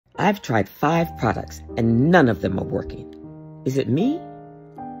I've tried 5 products and none of them are working. Is it me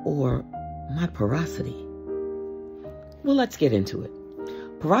or my porosity? Well, let's get into it.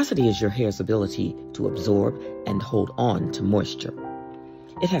 Porosity is your hair's ability to absorb and hold on to moisture.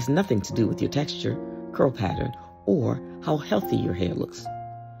 It has nothing to do with your texture, curl pattern, or how healthy your hair looks.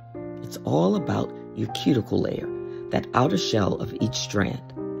 It's all about your cuticle layer, that outer shell of each strand.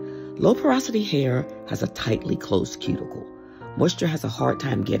 Low porosity hair has a tightly closed cuticle. Moisture has a hard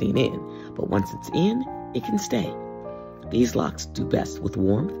time getting in, but once it's in, it can stay. These locks do best with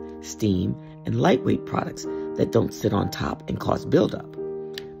warmth, steam, and lightweight products that don't sit on top and cause buildup.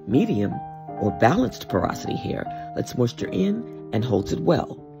 Medium or balanced porosity hair lets moisture in and holds it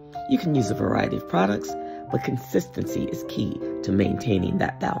well. You can use a variety of products, but consistency is key to maintaining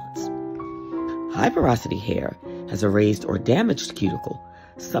that balance. High porosity hair has a raised or damaged cuticle,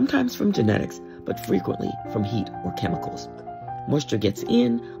 sometimes from genetics, but frequently from heat or chemicals. Moisture gets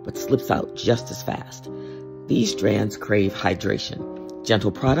in, but slips out just as fast. These strands crave hydration,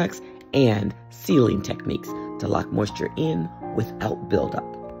 gentle products, and sealing techniques to lock moisture in without buildup.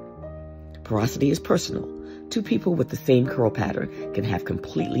 Porosity is personal. 2 people with the same curl pattern can have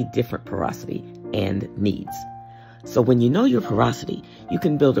completely different porosity and needs. So when you know your porosity, you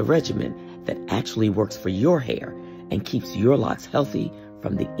can build a regimen that actually works for your hair and keeps your locks healthy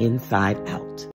from the inside out.